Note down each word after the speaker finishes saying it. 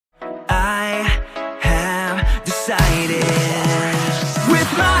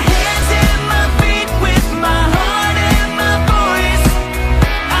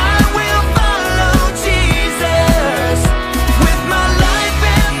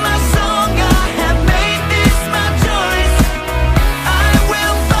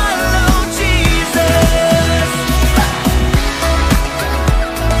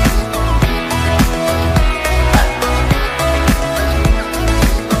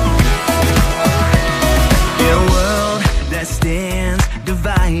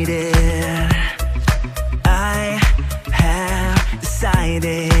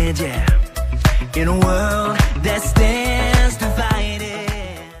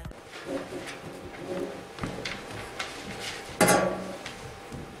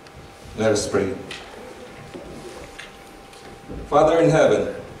Let us pray. Father in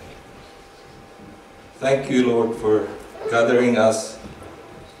heaven, thank you, Lord, for gathering us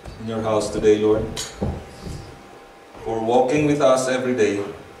in your house today, Lord, for walking with us every day,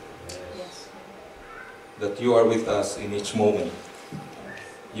 that you are with us in each moment.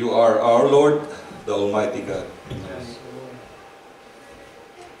 You are our Lord, the Almighty God.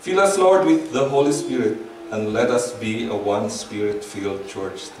 Fill us, Lord, with the Holy Spirit, and let us be a one Spirit-filled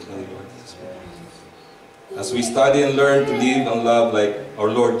church today, Lord. As we study and learn to live and love like our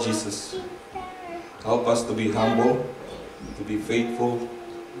Lord Jesus, help us to be humble, to be faithful,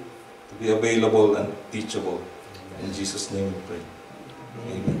 to be available and teachable. In Jesus' name we pray.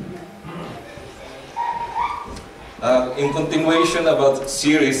 Amen. In continuation about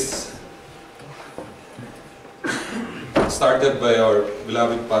series started by our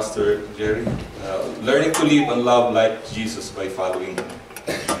beloved Pastor Jerry, learning to live and love like Jesus by following Him.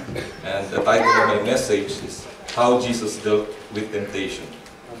 And the title of my message is How Jesus Dealt with Temptation.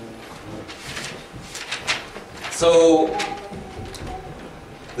 So,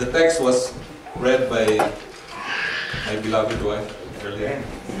 the text was read by my beloved wife earlier.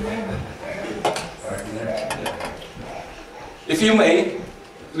 If you may,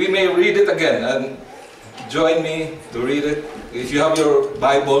 we may read it again and join me to read it. If you have your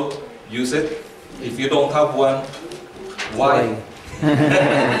Bible, use it. If you don't have one, why?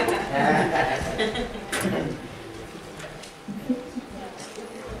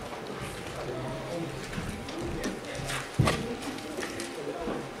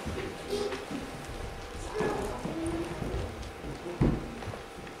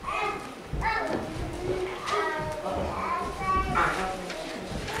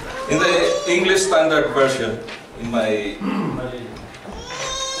 In the English Standard Version, in my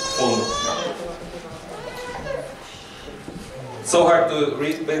phone. So hard to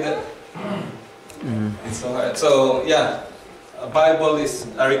read by that. It's so hard. So yeah, a Bible is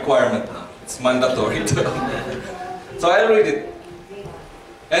a requirement now. It's mandatory. So I'll read it.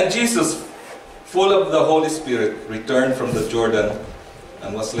 And Jesus, full of the Holy Spirit, returned from the Jordan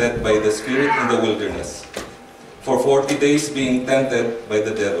and was led by the Spirit in the wilderness, for 40 days being tempted by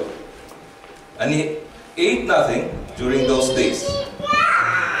the devil. And he ate nothing during those days.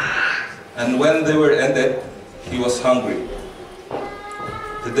 And when they were ended, he was hungry.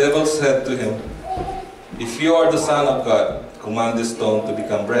 The devil said to him, "If you are the Son of God, command this stone to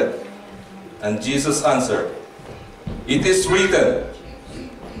become bread." And Jesus answered, "It is written,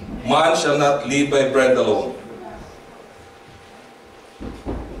 man shall not live by bread alone."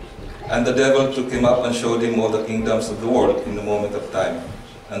 And the devil took him up and showed him all the kingdoms of the world in a moment of time,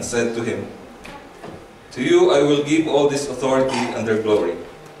 and said to him, "To you I will give all this authority and their glory,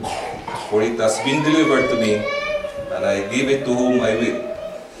 for it has been delivered to me, and I give it to whom I will.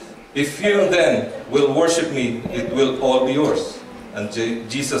 If you then will worship me, it will all be yours." And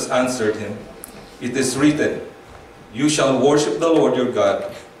Jesus answered him, "It is written, you shall worship the Lord your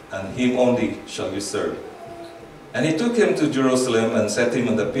God, and him only shall you serve." And he took him to Jerusalem and set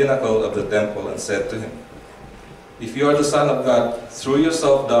him on the pinnacle of the temple and said to him, "If you are the Son of God, throw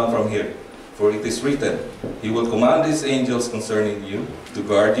yourself down from here, for it is written, he will command his angels concerning you to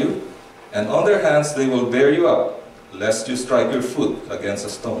guard you, and on their hands they will bear you up, lest you strike your foot against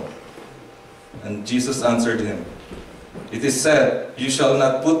a stone." And Jesus answered him, "It is said, you shall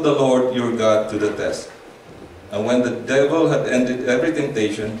not put the Lord your God to the test." And when the devil had ended every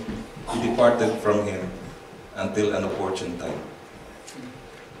temptation, he departed from him until an opportune time.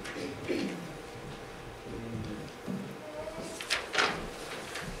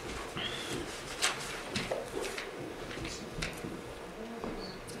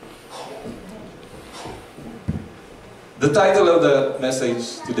 The title of the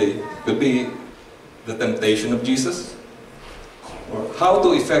message today could be The Temptation of Jesus, or How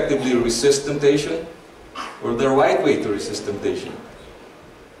to Effectively Resist Temptation, or The Right Way to Resist Temptation.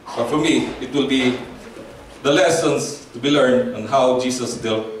 But for me, it will be the lessons to be learned on how Jesus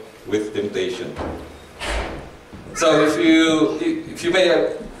dealt with temptation. So if you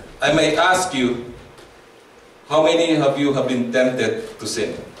may, I may ask you, how many of you have been tempted to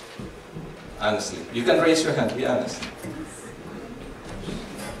sin? Honestly, you can raise your hand, be honest.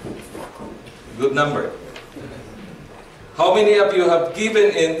 Good number. How many of you have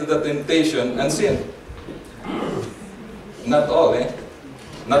given in to the temptation and sinned? Not all, eh?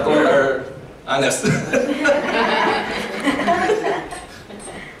 Not all are honest.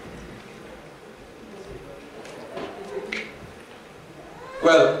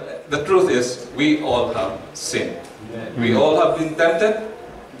 Well, the truth is, we all have sinned. We all have been tempted,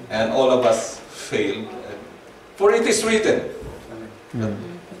 and all of us failed. For it is written.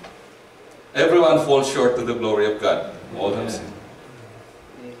 Everyone falls short to the glory of God. All have sinned.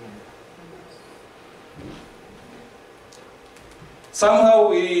 Somehow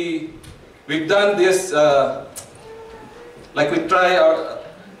we've done this, like we try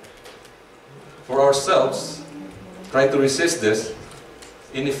for ourselves, try to resist this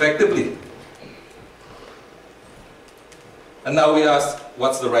ineffectively. And now we ask,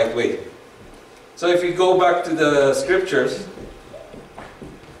 what's the right way? So if we go back to the scriptures,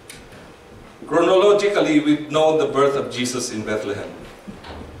 chronologically we know the birth of Jesus in Bethlehem.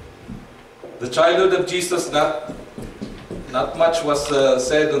 The childhood of Jesus, not much was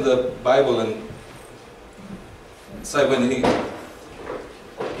said in the Bible, and so when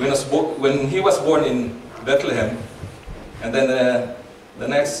he was born in Bethlehem, and then the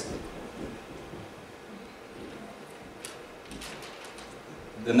next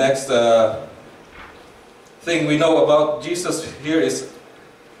thing we know about Jesus here is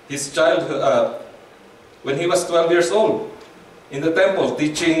his childhood, when he was 12 years old, in the temple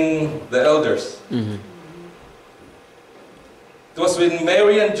teaching the elders. Mm-hmm. It was when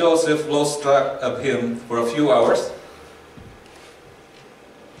Mary and Joseph lost track of him for a few hours,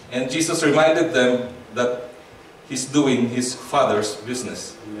 and Jesus reminded them that he's doing his Father's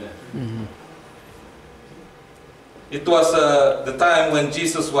business. Mm-hmm. It was the time when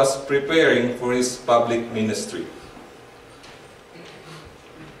Jesus was preparing for his public ministry.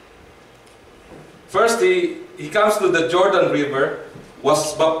 First, he comes to the Jordan River,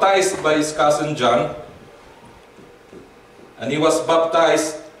 was baptized by his cousin John, and he was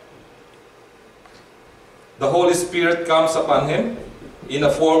baptized. The Holy Spirit comes upon him in the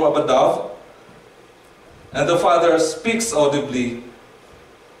form of a dove, and the Father speaks audibly,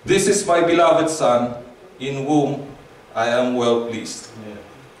 "This is my beloved Son, in whom I am well pleased." Yeah.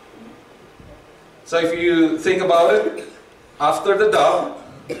 So if you think about it, after the dove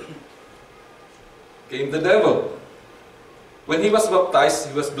came the devil. When he was baptized,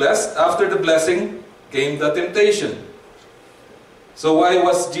 he was blessed. After the blessing came the temptation. So why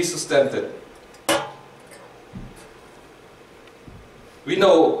was Jesus tempted? We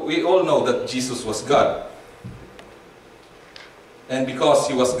all know that Jesus was God. And because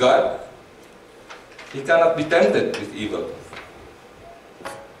he was God, he cannot be tempted with evil.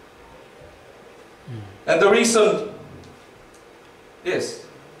 And the reason is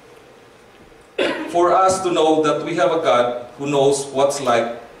for us to know that we have a God who knows what's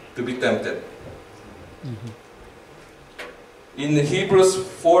like to be tempted. Mm-hmm. In Hebrews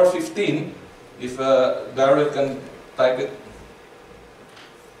 4:15, if Daryl can type it,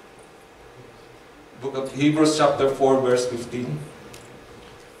 book of Hebrews chapter 4 verse 15.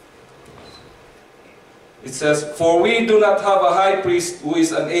 It says, "For we do not have a high priest who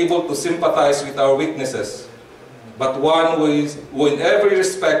is unable to sympathize with our weaknesses, but one who in every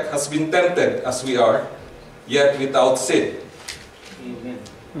respect has been tempted as we are, yet without sin. Amen.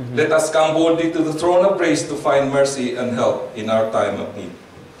 Mm-hmm. Let us come boldly to the throne of grace to find mercy and help in our time of need."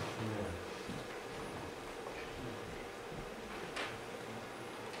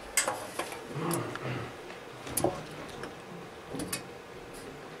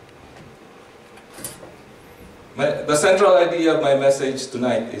 The central idea of my message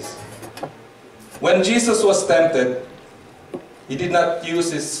tonight is, when Jesus was tempted, he did not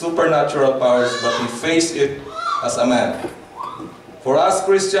use his supernatural powers, but he faced it as a man. For us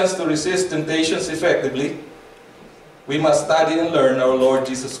Christians to resist temptations effectively, we must study and learn our Lord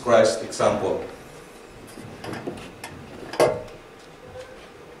Jesus Christ's example.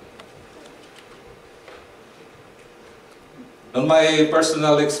 On my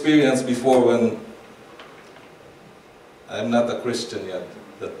personal experience before, when I'm not a Christian yet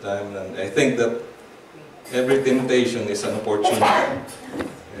at that time, and I think that every temptation is an opportunity.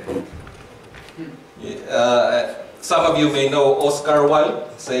 Some of you may know Oscar Wilde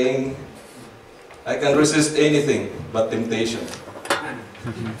saying, "I can resist anything but temptation."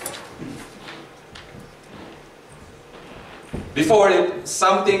 Before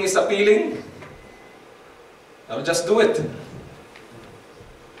something is appealing, I'll just do it.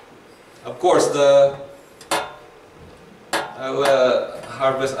 Of course,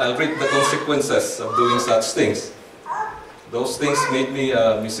 I'll reap the consequences of doing such things. Those things made me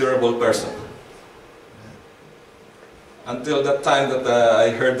a miserable person. Until that time that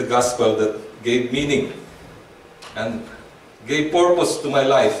I heard the gospel that gave meaning and gave purpose to my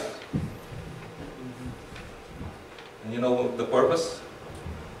life. And you know the purpose?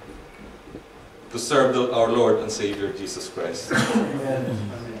 To serve our Lord and Savior Jesus Christ.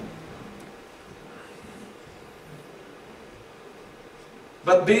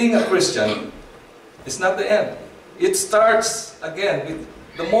 But being a Christian is not the end. It starts again with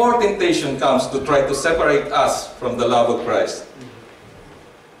the more temptation comes to try to separate us from the love of Christ.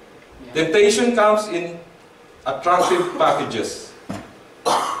 Temptation comes in attractive packages.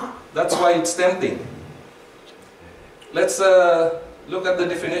 That's why it's tempting. Let's look at the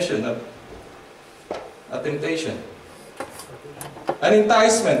definition of a temptation. An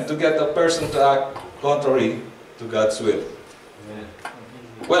enticement to get a person to act contrary to God's will.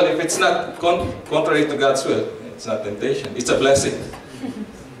 Well, if it's not contrary to God's will, it's not temptation. It's a blessing.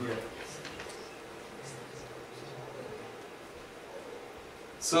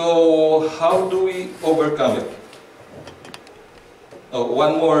 So, how do we overcome it? Oh,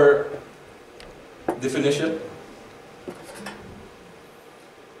 one more definition.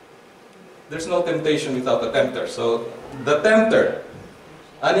 There's no temptation without a tempter. So, the tempter,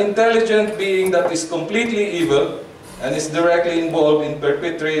 an intelligent being that is completely evil and is directly involved in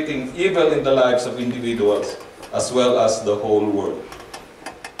perpetrating evil in the lives of individuals as well as the whole world.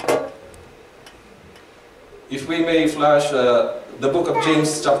 If we may flash the book of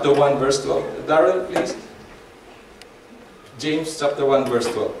James chapter 1 verse 12. Darrell, please. James chapter 1 verse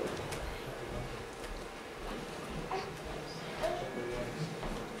 12.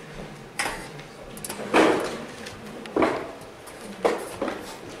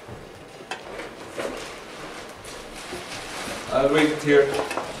 I'll read it here.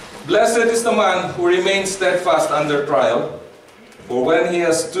 Blessed is the man who remains steadfast under trial, for when he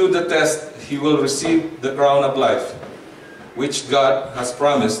has stood the test, he will receive the crown of life, which God has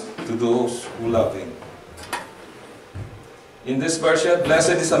promised to those who love Him. In this version,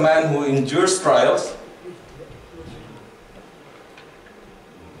 blessed is a man who endures trials.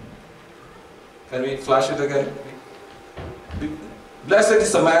 Can we flash it again? Blessed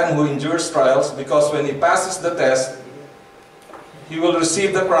is a man who endures trials, because when he passes the test, he will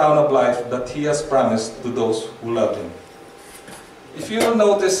receive the crown of life that He has promised to those who love Him. If you will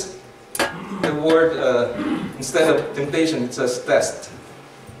notice the word, instead of temptation, it says test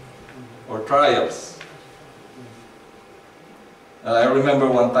or trials. I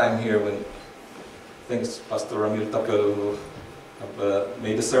remember one time here when I think it's Pastor Ramil Tapel who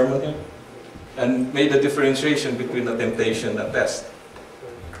made a sermon here and made a differentiation between a temptation and a test.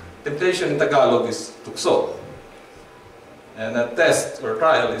 Temptation in Tagalog is tukso. And a test or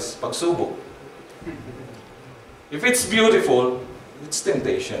trial is pagsubok. If it's beautiful, it's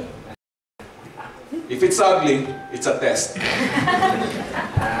temptation. If it's ugly, it's a test.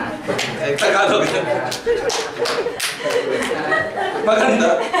 Tagalog yan.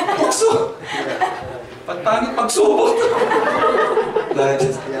 Maganda, tukso. Pagpangit, pagsubok.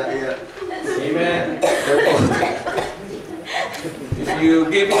 Nice. Amen. If you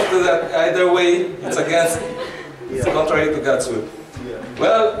give in to that either way, it's against. It's contrary to God's will.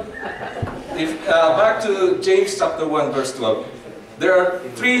 Well, back to James chapter 1 verse 12. There are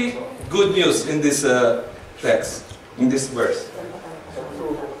three good news in this text, in this verse.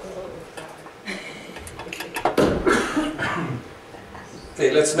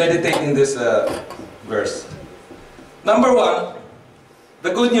 Okay, let's meditate in this verse. Number one,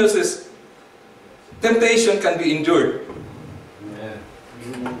 the good news is temptation can be endured.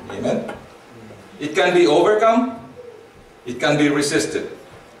 Amen. It can be overcome. It can be resisted.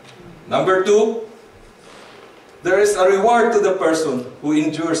 Number two, there is a reward to the person who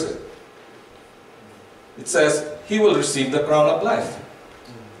endures it. It says, he will receive the crown of life.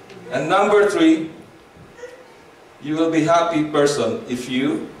 And number three, you will be a happy person if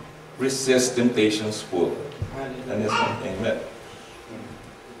you resist temptations full. And it's amen.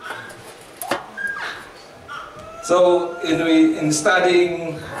 So, in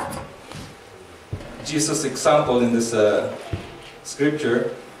studying Jesus' example in this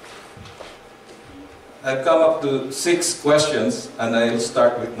scripture, I've come up to 6 questions, and I'll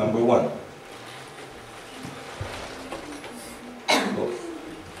start with number 1.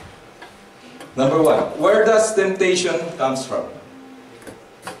 Number 1, where does temptation comes from?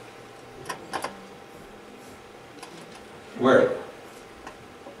 Where?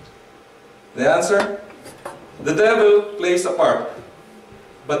 The answer? The devil plays a part,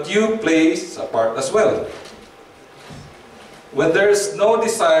 but you plays a part as well. When there is no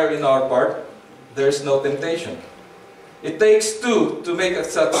desire in our part, there is no temptation. It takes 2 to make a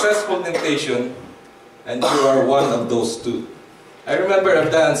successful temptation, and you are one of those 2. I remember a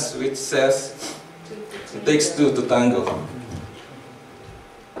dance which says, it takes 2 to tango.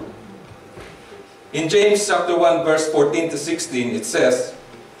 In James chapter 1 verse 14 to 16, it says,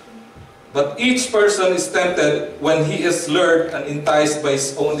 but each person is tempted when he is lured and enticed by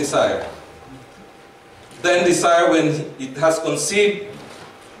his own desire. Then desire, when it has conceived,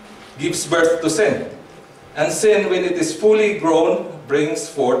 gives birth to sin. And sin, when it is fully grown, brings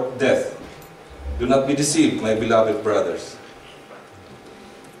forth death. Do not be deceived, my beloved brothers.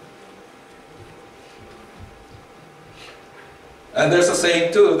 And there's a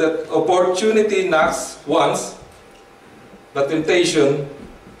saying too, that opportunity knocks once, but temptation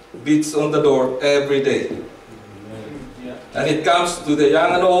beats on the door every day. And it comes to the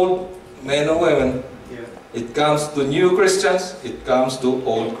young and old, men and women. It comes to new Christians, it comes to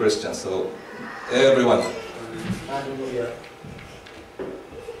old Christians. So, everyone.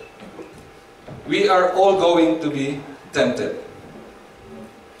 We are all going to be tempted.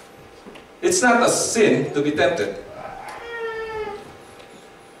 It's not a sin to be tempted.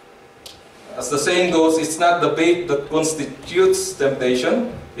 As the saying goes, it's not the bait that constitutes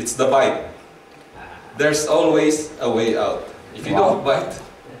temptation, it's the bite. There's always a way out. If you don't bite,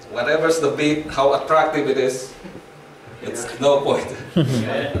 whatever's the bait, how attractive it is, it's no point.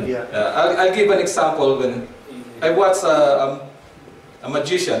 I'll give an example. When I watched a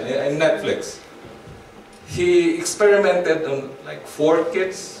magician in Netflix. He experimented on like 4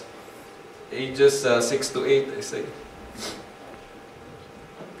 kids, ages 6 to 8, I say.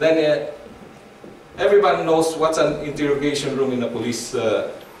 Then everyone knows what's an interrogation room in a police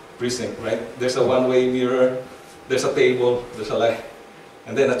precinct, right? There's a one-way mirror, there's a table, there's a light,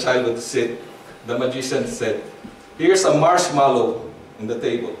 and then a child would sit. The magician said, "Here's a marshmallow in the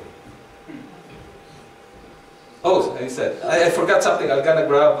table." Oh, he said, I forgot something, I'm gonna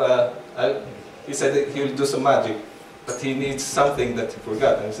grab, he said he'll do some magic, but he needs something that he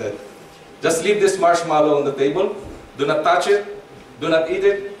forgot. And he said, "Just leave this marshmallow on the table, do not touch it, do not eat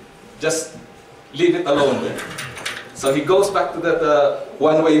it, just leave it alone." So he goes back to that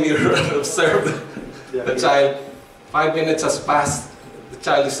one-way mirror and observed the child. 5 minutes has passed, the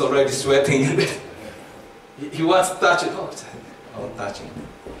child is already sweating. He wants to touch it. Oh, touching.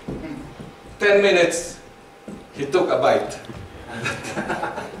 10 minutes, he took a bite.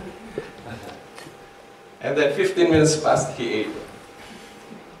 And then 15 minutes passed, he ate.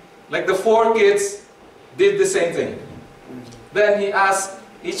 Like the 4 kids did the same thing. Then he asked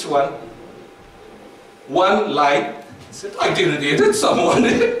each one, one lied, he said, "I didn't eat it, someone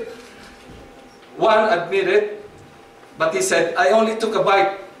did it." One admitted, but he said, "I only took a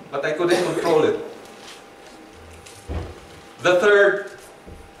bite, but I couldn't control it." The third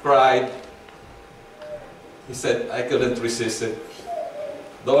cried. He said, "I couldn't resist it."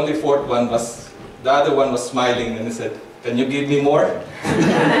 The only fourth one was, the other one was smiling, and he said, "Can you give me more?"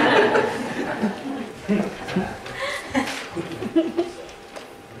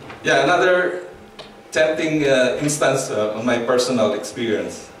 Yeah, another tempting instance on my personal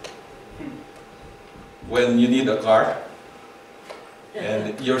experience. When you need a car,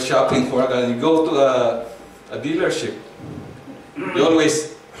 and you're shopping for it, and you go to a dealership, you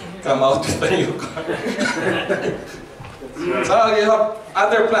always come out with a new car. So you have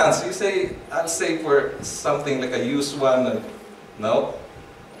other plans. You say, "I'll save for something like a used one." And no,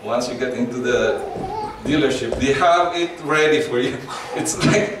 once you get into the dealership, they have it ready for you. It's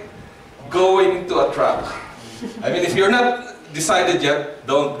like going into a trap. I mean, if you're not decided yet,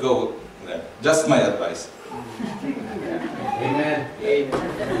 don't go there. Just my advice. Amen.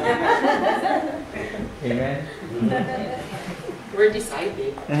 Amen. We're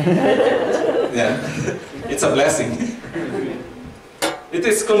decided. Yeah, it's a blessing. It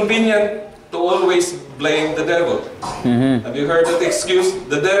is convenient to always blame the devil. Have you heard that excuse?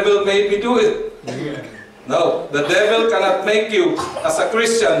 "The devil made me do it." No, the devil cannot make you, as a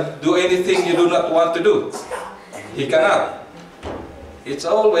Christian, do anything you do not want to do. He cannot. It's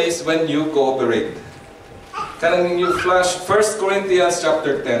always when you cooperate. Can you flash 1 Corinthians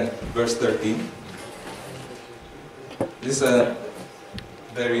chapter 10, verse 13? This is a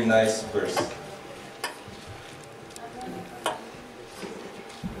very nice verse.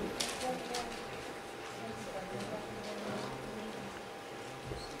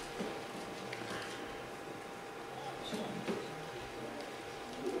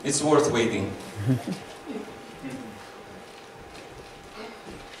 It's worth waiting.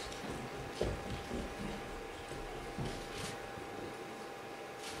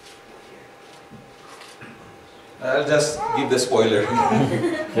 I'll just give the spoiler.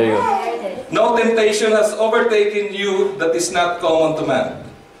 There you go. "No temptation has overtaken you that is not common to man.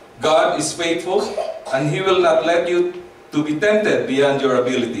 God is faithful, and He will not let you to be tempted beyond your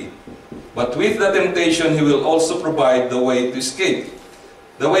ability. But with the temptation, He will also provide the way to escape,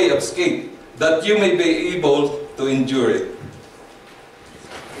 the way of escape, that you may be able to endure it."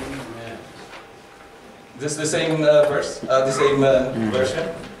 This is the same verse, the same version.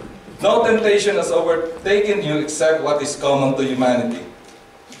 "No temptation has overtaken you except what is common to humanity.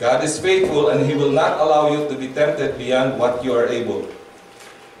 God is faithful, and He will not allow you to be tempted beyond what you are able.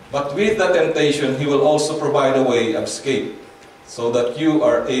 But with the temptation, He will also provide a way of escape, so that you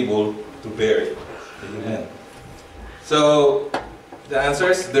are able to bear it. Amen. So, the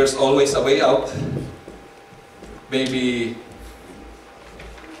answer is, there's always a way out. Maybe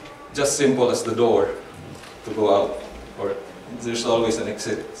just simple as the door to go out. Or there's always an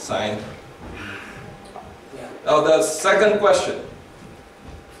exit sign. Now the second question.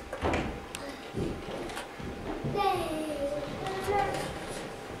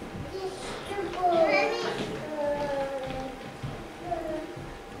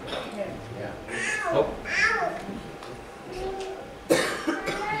 Oh.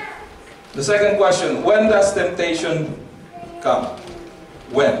 The second question, when does temptation come?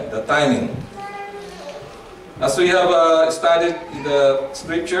 When? The timing. As we have studied in the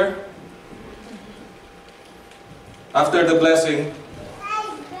scripture, after the blessing,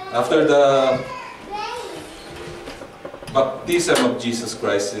 after the baptism of Jesus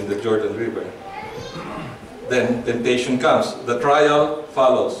Christ in the Jordan River, then temptation comes. The trial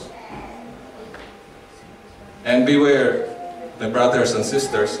follows. And beware, my brothers and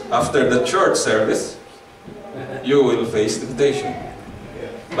sisters, after the church service, you will face temptation.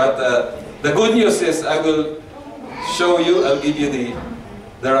 But the good news is, I will show you, I'll give you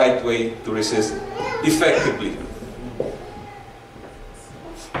the right way to resist effectively.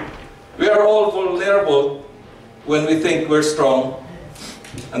 We are all vulnerable when we think we're strong,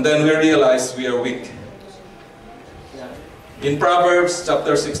 and then we realize we are weak. In Proverbs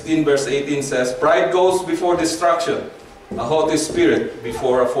chapter 16 verse 18 says, pride goes before destruction, a haughty spirit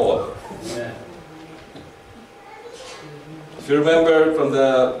before a fall. Yeah. If you remember from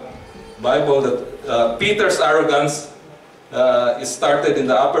the Bible that Peter's arrogance is started in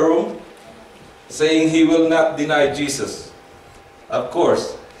the upper room, saying he will not deny Jesus. Of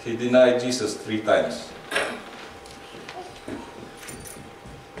course, he denied Jesus 3 times.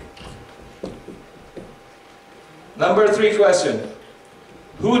 Number 3 question.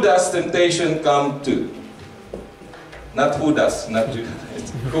 Who does temptation come to? Not who does, not you.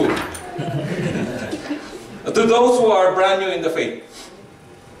 It's who. To those who are brand new in the faith,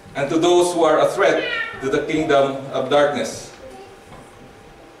 and to those who are a threat to the kingdom of darkness.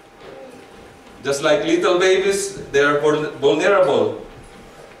 Just like little babies, they are vulnerable.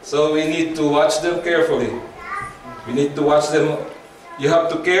 So we need to watch them carefully. We need to watch them. You have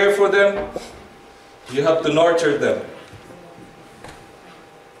to care for them. You have to nurture them.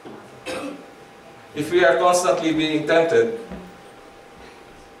 If we are constantly being tempted,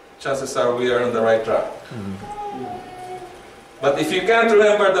 chances are we are on the right track. But if you can't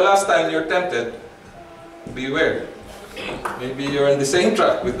remember the last time you're tempted, beware. Maybe you're on the same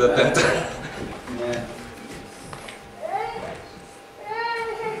track with the tempter. Yeah.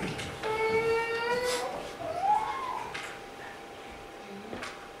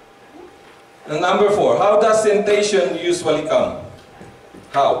 And number 4, how does temptation usually come?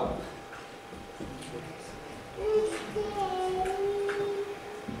 How?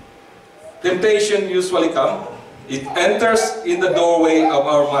 Temptation usually comes. It enters in the doorway of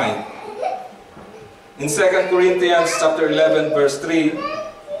our mind. In 2 Corinthians chapter 11 verse 3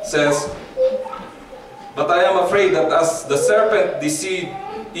 says, but I am afraid that as the serpent deceived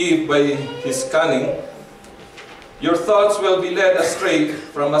Eve by his cunning, your thoughts will be led astray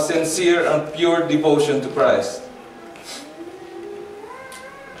from a sincere and pure devotion to Christ.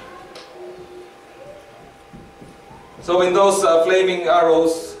 So when those flaming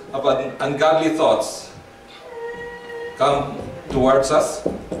arrows of ungodly thoughts come towards us,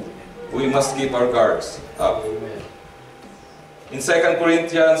 we must keep our guards up. In 2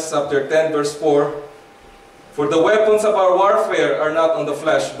 Corinthians chapter 10 verse 4, for the weapons of our warfare are not on the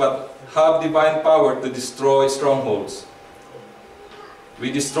flesh, but have divine power to destroy strongholds. We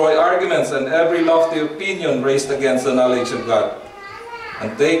destroy arguments and every lofty opinion raised against the knowledge of God,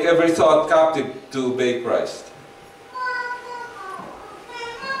 and take every thought captive to obey Christ.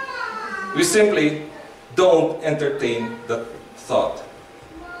 We simply don't entertain the thought.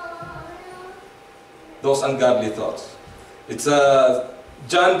 Those ungodly thoughts. It's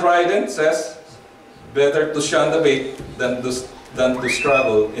John Dryden says, better to shun the bait than to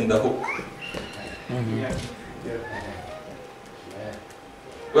struggle in the hook.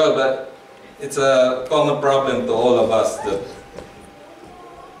 Well, but it's a common problem to all of us that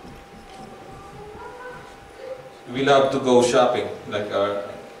we love to go shopping. Like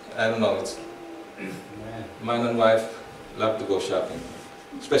I don't know, it's man and wife love to go shopping,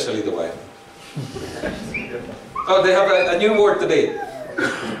 especially the wife. Oh, they have a new word today.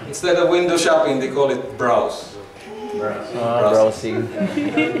 Instead of window shopping, they call it browse. Browsing.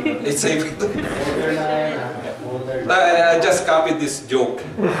 It's safe. I just copied this joke.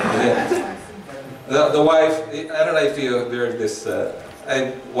 Yeah. The wife, I don't know if you heard this,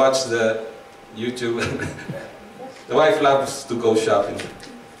 I watched the YouTube. The wife loves to go shopping.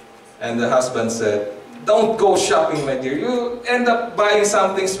 And the husband said, "Don't go shopping, my dear. You end up buying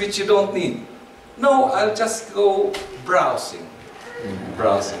some things which you don't need." "No, I'll just go browsing."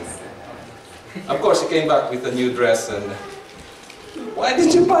 Browsing. Of course, he came back with a new dress and, "Why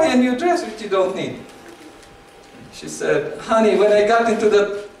did you buy a new dress which you don't need?" She said, "Honey, when I got into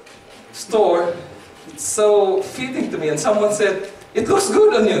the store, it's so fitting to me, and someone said, it looks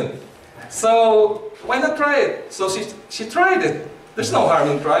good on you. So, why not try it?" So she tried it. There's no harm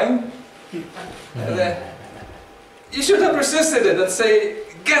in trying. And then, you should have resisted it and say,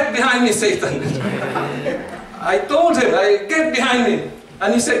 "Get behind me, Satan." I told him, "Get behind me."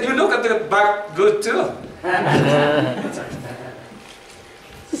 And he said, "You look at the back good too."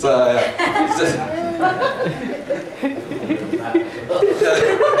 So,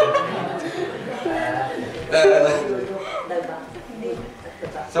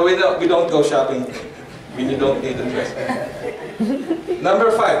 so we don't go shopping when you don't need a dress.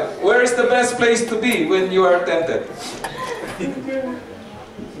 Number 5, where is the best place to be when you are tempted?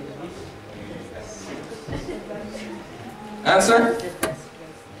 Answer?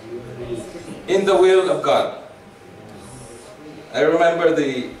 In the will of God. I remember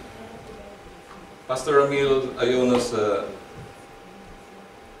the Pastor Emil Ayuno's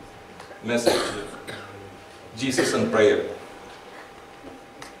message, Jesus and Prayer.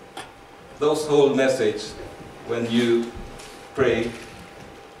 Those whole message, when you pray,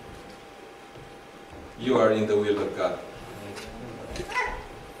 you are in the will of God.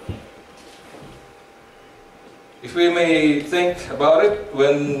 If we may think about it,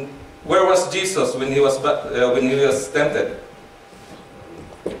 where was Jesus when he was tempted?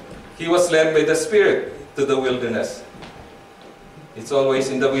 He was led by the Spirit to the wilderness. It's always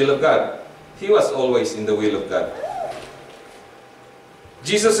in the will of God. He was always in the will of God.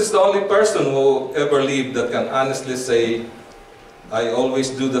 Jesus is the only person who ever lived that can honestly say, "I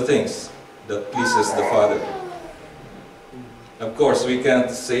always do the things that pleases the Father." Of course, we can't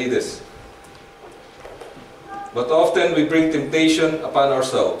say this. But often we bring temptation upon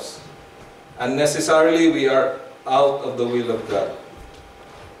ourselves. Unnecessarily, we are out of the will of God.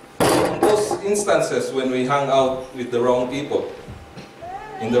 In those instances when we hang out with the wrong people,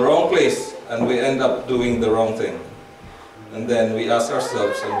 in the wrong place, and we end up doing the wrong thing. And then we ask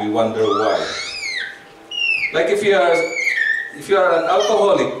ourselves and we wonder why. Like if you are an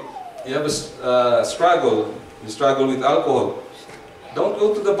alcoholic, you have a struggle, you struggle with alcohol, don't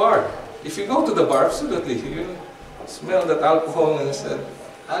go to the bar. If you go to the bar, absolutely, you smell that alcohol and you said,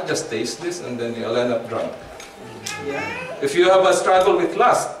 "I'll just taste this," and then you'll end up drunk. Yeah. If you have a struggle with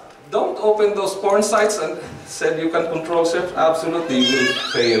lust, don't open those porn sites and said you can control yourself. Absolutely, you will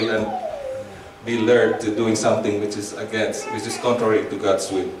fail and be lured to doing something which is contrary to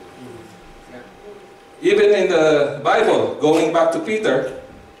God's will. Even in the Bible, going back to Peter,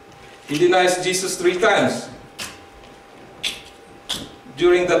 he denies Jesus 3 times.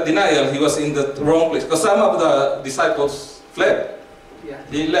 During that denial, he was in the wrong place. Because some of the disciples fled.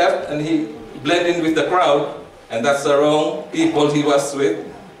 He left and he blended in with the crowd. And that's the wrong people he was with,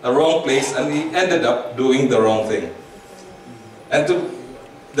 a wrong place, and he ended up doing the wrong thing. And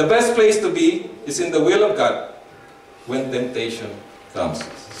the best place to be is in the will of God when temptation comes.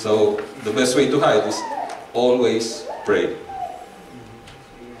 So the best way to hide is always pray.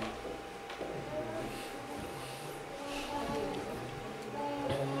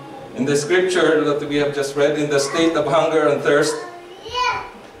 In the scripture that we have just read, in the state of hunger and thirst,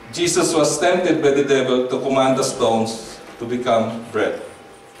 Jesus was tempted by the devil to command the stones to become bread.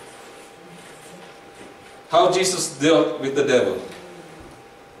 How Jesus dealt with the devil?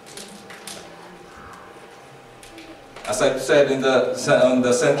 As I've said on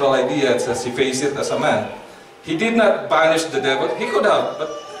the central idea, it says he faced it as a man. He did not banish the devil. He could have,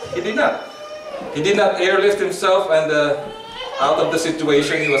 but he did not. He did not airlift himself and out of the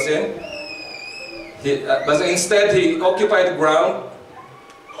situation he was in. But instead, he occupied ground,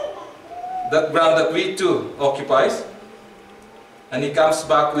 that ground that we too occupies. And he comes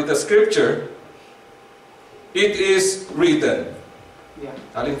back with a scripture. It is written. Yeah.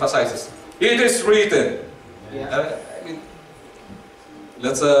 I'll emphasize this. It is written. Yeah.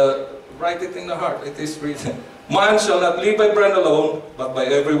 Let's write it in the heart. It is written. Man shall not live by bread alone, but by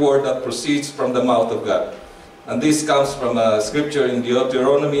every word that proceeds from the mouth of God. And this comes from a scripture in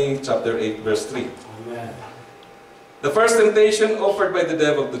Deuteronomy chapter 8, verse 3. Amen. The first temptation offered by the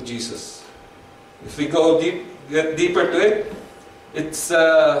devil to Jesus. If we go get deeper to it, it's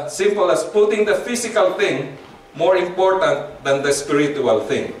simple as putting the physical thing more important than the spiritual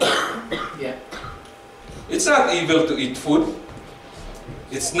thing. Yeah. It's not evil to eat food.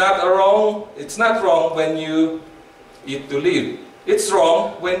 It's not wrong when you eat to live. It's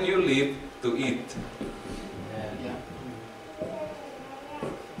wrong when you live to eat. Yeah.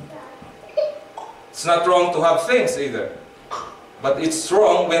 It's not wrong to have things either. But it's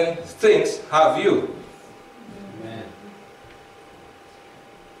wrong when things have you. Amen.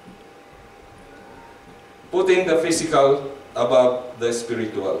 Putting the physical above the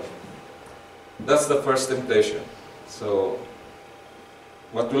spiritual. That's the first temptation. So,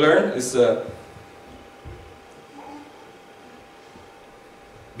 what we learn is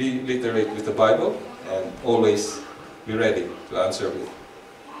be literate with the Bible and always be ready to answer with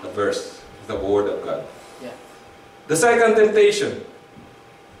a verse, with the Word of God. Yeah. The second temptation.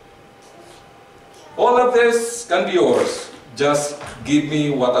 All of this can be yours. Just give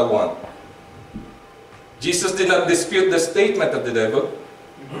me what I want. Jesus did not dispute the statement of the devil.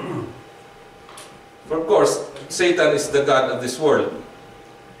 For of course, Satan is the god of this world.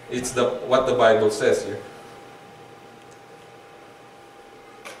 It's what the Bible says here.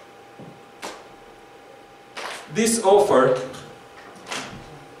 This offer,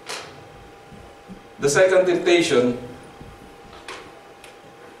 the second temptation,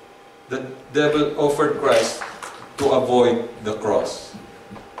 the devil offered Christ to avoid the cross.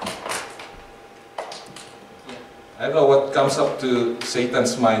 I don't know what comes up to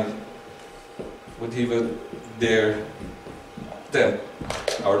Satan's mind. Would he would dare tempt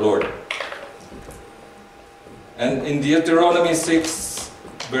our Lord? And in Deuteronomy 6,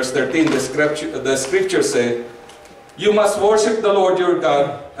 verse 13, the scriptures say, "You must worship the Lord your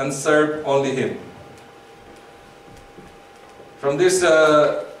God and serve only Him." From this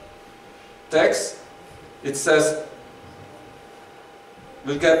text, it says,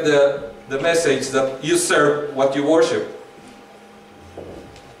 we'll get the message that you serve what you worship.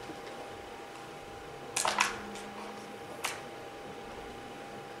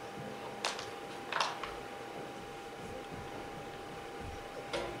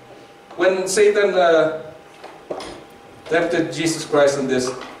 When Satan tempted Jesus Christ in this,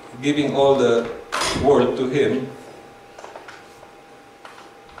 giving all the world to Him,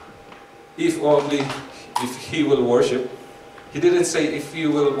 if He will worship, He didn't say if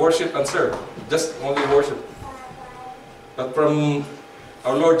you will worship and serve, just only worship. But from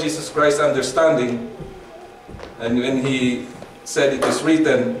our Lord Jesus Christ's understanding, and when He said it is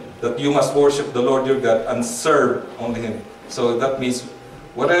written that you must worship the Lord your God and serve only Him. So that means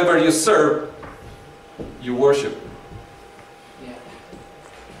whatever you serve, you worship. Yeah.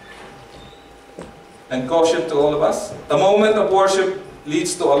 And caution to all of us, a moment of worship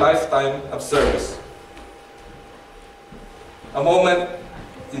leads to a lifetime of service. A moment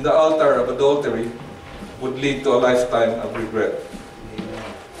in the altar of adultery would lead to a lifetime of regret.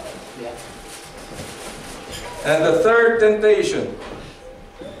 Yeah. And the third temptation,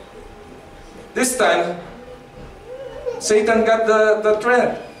 this time, Satan got the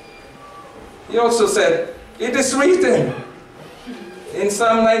trend. He also said, "It is written," in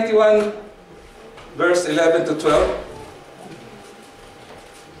Psalm 91, verse 11 to 12.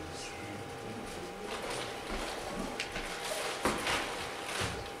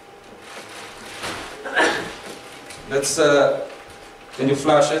 Let's, can you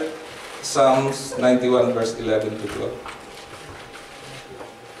flash it? Psalms 91, verse 11 to 12.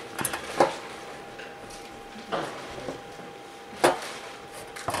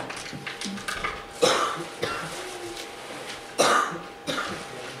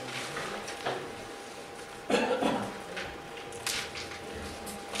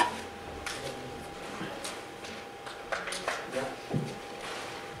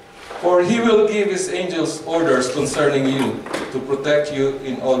 For He will give His angels orders concerning you, to protect you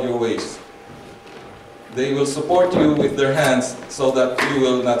in all your ways. They will support you with their hands, so that you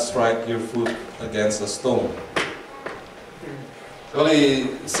will not strike your foot against a stone.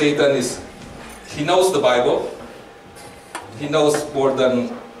 Really, Satan he knows the Bible. He knows more than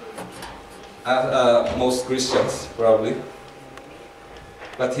most Christians, probably.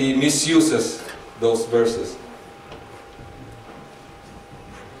 But he misuses those verses.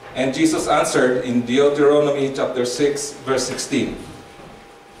 And Jesus answered in Deuteronomy chapter 6, verse 16.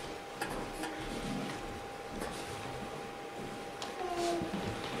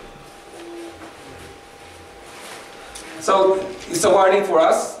 So, it's a warning for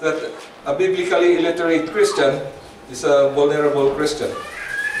us that a biblically illiterate Christian is a vulnerable Christian.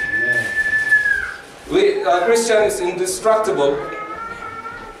 A Christian is indestructible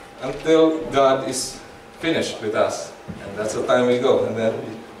until God is finished with us. And that's the time we go. And then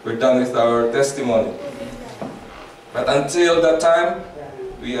we're done with our testimony. But until that time,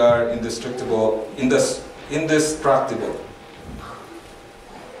 we are indestructible, indestructible.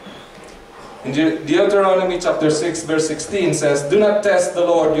 In Deuteronomy chapter 6, verse 16 says, "Do not test the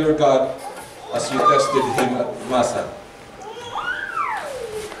Lord your God as you tested him at Massa."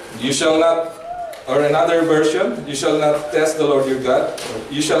 You shall not, or another version, you shall not test the Lord your God.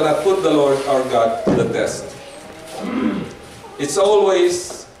 You shall not put the Lord our God to the test. It's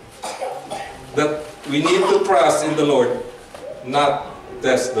always that we need to trust in the Lord, not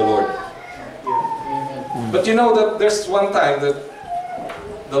test the Lord. But you know that there's one time that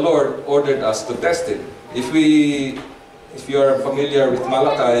the Lord ordered us to test Him. If you are familiar with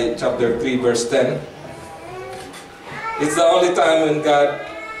Malachi chapter 3 verse 10, it's the only time when God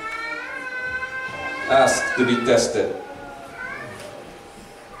asked to be tested.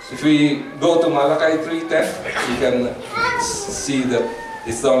 If we go to Malachi 3:10, you can see that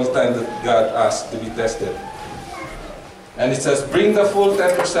it's the only time that God asked to be tested. And it says, "Bring the full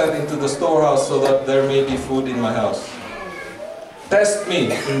 10% into the storehouse so that there may be food in my house. Test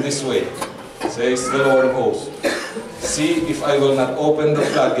me in this way, says the Lord of hosts. See if I will not open the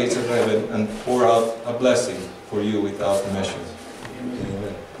floodgates of heaven and pour out a blessing for you without measure."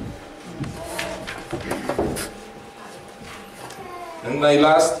 Amen. And my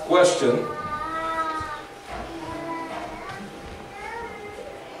last question.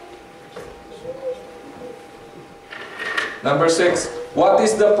 Number 6, what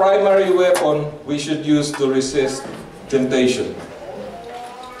is the primary weapon we should use to resist temptation?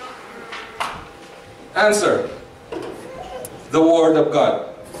 Answer: the Word of God.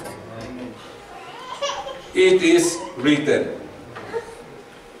 It is written.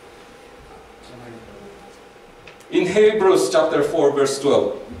 In Hebrews chapter 4 verse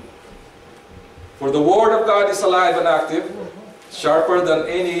 12, "For the Word of God is alive and active, sharper than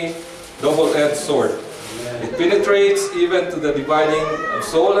any double-edged sword. It penetrates even to the dividing of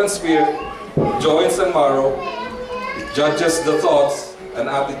soul and spirit, joints and marrow. It judges the thoughts and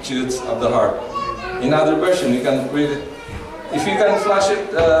attitudes of the heart." In other version, you can read it. If you can flash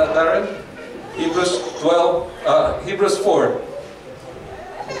it, Darren. Hebrews 4,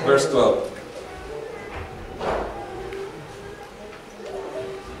 verse 12.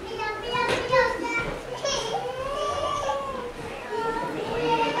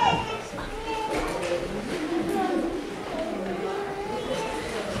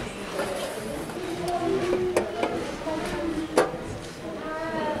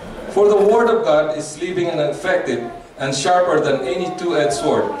 "For the Word of God is living and effective, and sharper than any two-edged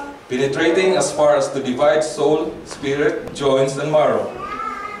sword, penetrating as far as to divide soul, spirit, joints, and marrow.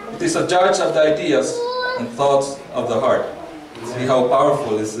 It is a judge of the ideas and thoughts of the heart." See how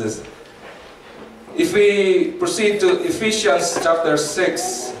powerful is this? If we proceed to Ephesians chapter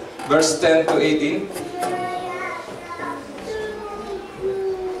 6, verse 10 to 18,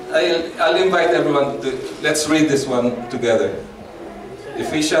 I'll invite everyone to, let's read this one together.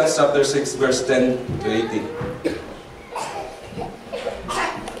 Ephesians chapter 6, verse 10 to 18.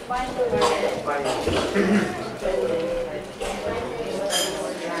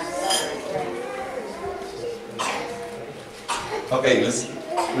 Okay, let's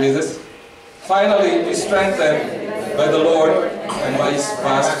read this. "Finally, be strengthened by the Lord and by His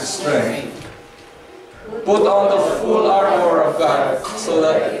vast strength. Put on the full armor of God so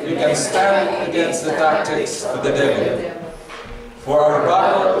that you can stand against the tactics of the devil. For our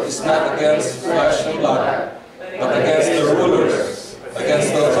battle is not against flesh and blood, but against the rulers,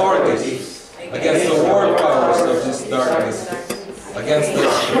 against the authorities, against the world powers of this darkness, against the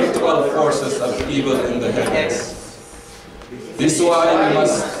spiritual forces of evil in the heavens. This is why we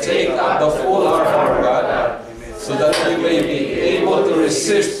must take up the full armor of God, so that you may be able to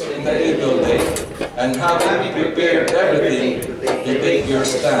resist in the evil day, and having prepared everything, to take your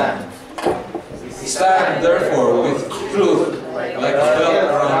stand. Stand therefore with truth like a belt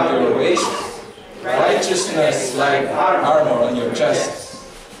around your waist, righteousness like armor on your chest,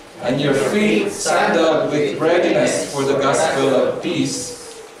 and your feet sandaled with readiness for the gospel of peace.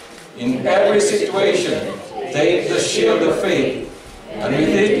 In every situation, take the shield of faith, and with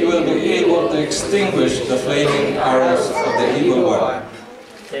it you will be able to extinguish the flaming arrows of the evil one.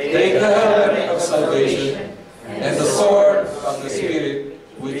 Take the helmet of salvation and the sword of the Spirit,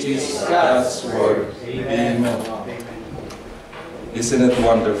 which is God's word." Amen. Isn't it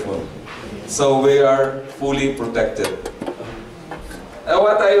wonderful? So we are fully protected.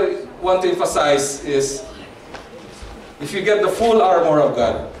 What I want to emphasize is, if you get the full armor of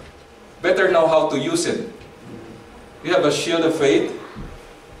God, better know how to use it. You have a shield of faith.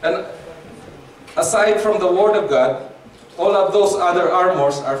 And aside from the Word of God, all of those other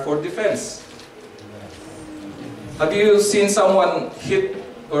armors are for defense. Have you seen someone hit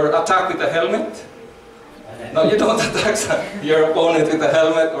or attack with a helmet? No, you don't attack your opponent with a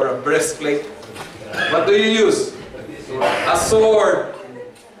helmet or a breastplate. What do you use? A sword.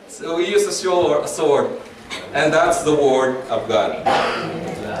 So we use a sword. And that's the Word of God.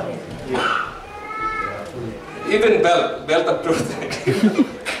 Even belt of truth.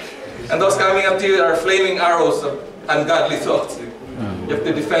 And those coming up to you are flaming arrows of ungodly thoughts. You have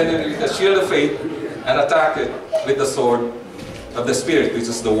to defend it with the shield of faith and attack it with the sword of the Spirit, which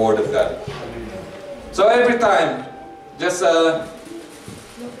is the Word of God. So every time, just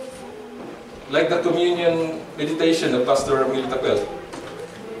like the communion meditation of Pastor Ramil Tapel,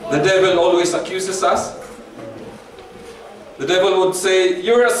 the devil always accuses us. The devil would say,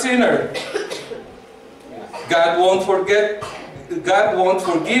 "You're a sinner. God won't forgive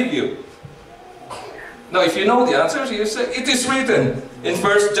you." Now, if you know the answer, you say, "It is written in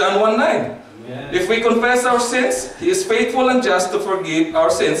 1 John 1:9. If we confess our sins, He is faithful and just to forgive our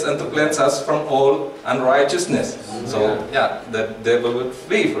sins and to cleanse us from all unrighteousness." So, yeah, the devil would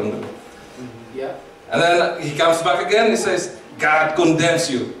flee from them. Yeah. And then he comes back again, he says, "God condemns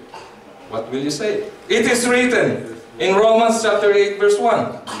you." What will you say? It is written in Romans chapter 8, verse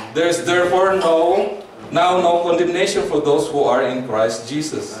 1. "There is therefore now no condemnation for those who are in Christ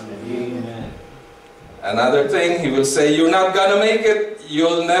Jesus." Amen. Another thing, he will say, "You're not gonna make it.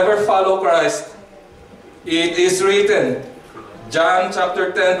 You'll never follow Christ. It is written." John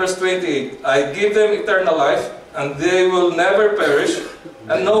chapter 10, verse 28. "I give them eternal life, and they will never perish,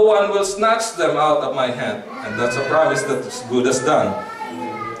 and no one will snatch them out of my hand." And that's a promise that's good as done.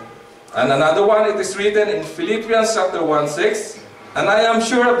 And another one, it is written in Philippians chapter 1:6. "And I am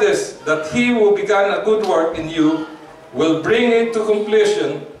sure of this, that He who began a good work in you will bring it to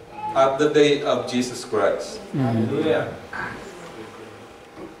completion at the day of Jesus Christ." Hallelujah.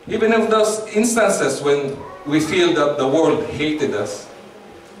 Even in those instances when we feel that the world hated us,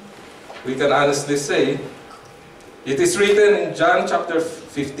 we can honestly say, it is written in John chapter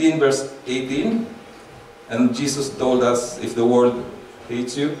 15, verse 18, and Jesus told us, "If the world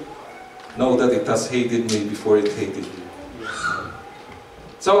hates you, know that it has hated me before it hated you."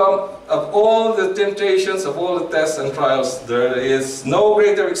 So of all the temptations, of all the tests and trials, there is no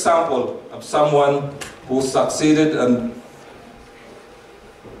greater example of someone who succeeded and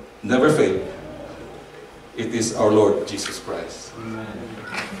never failed. It is our Lord Jesus Christ. Amen.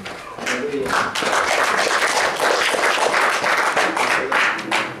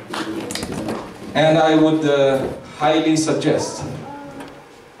 And I would highly suggest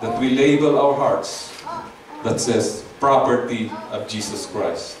that we label our hearts that says, "Property of Jesus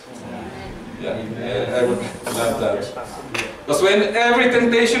Christ." Yeah, I would love that. Because when every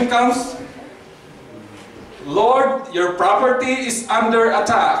temptation comes, "Lord, your property is under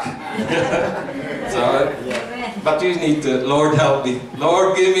attack." So, but you need to, "Lord, help me.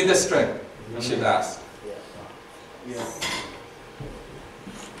 Lord, give me the strength." You should ask.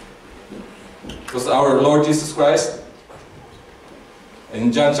 Because our Lord Jesus Christ,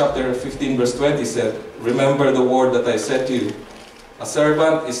 in John chapter 15, verse 20 said, "Remember the word that I said to you, a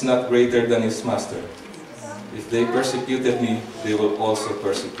servant is not greater than his master. If they persecuted me, they will also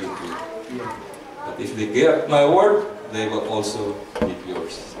persecute you. But if they keep my word, they will also keep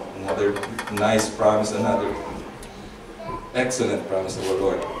yours." Another nice promise, another excellent promise of our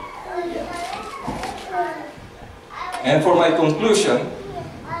Lord. And for my conclusion,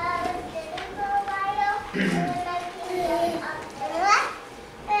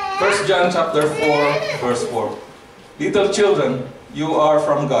 1 John chapter 4, verse 4. "Little children, you are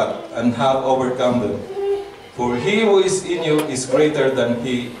from God and have overcome them. For he who is in you is greater than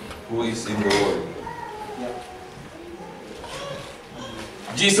he who is in the world."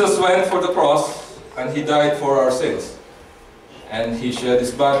 Jesus went for the cross and He died for our sins. And He shed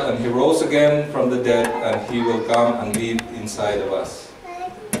His blood and He rose again from the dead, and He will come and live inside of us,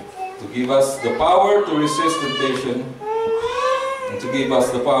 to give us the power to resist temptation and to give us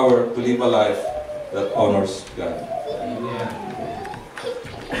the power to live a life that honors God.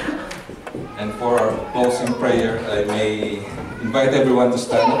 And for our closing prayer, I may invite everyone to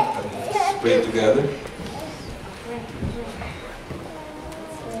stand up and let's pray together.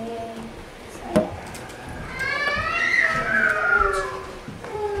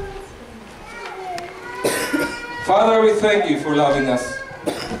 Father, we thank You for loving us.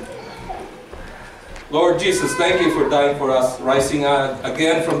 Lord Jesus, thank You for dying for us, rising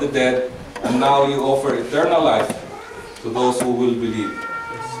again from the dead, and now You offer eternal life to those who will believe.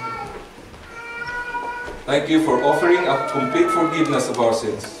 Thank You for offering a complete forgiveness of our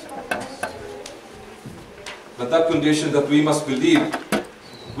sins. but that condition that we must believe.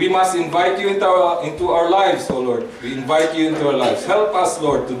 We must invite you into our lives, O Lord. We invite you into our lives. Help us,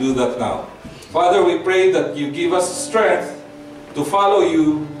 Lord, to do that now. Father, we pray that you give us strength to follow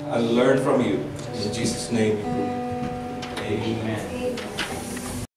you and learn from you. In Jesus' name we pray. Amen.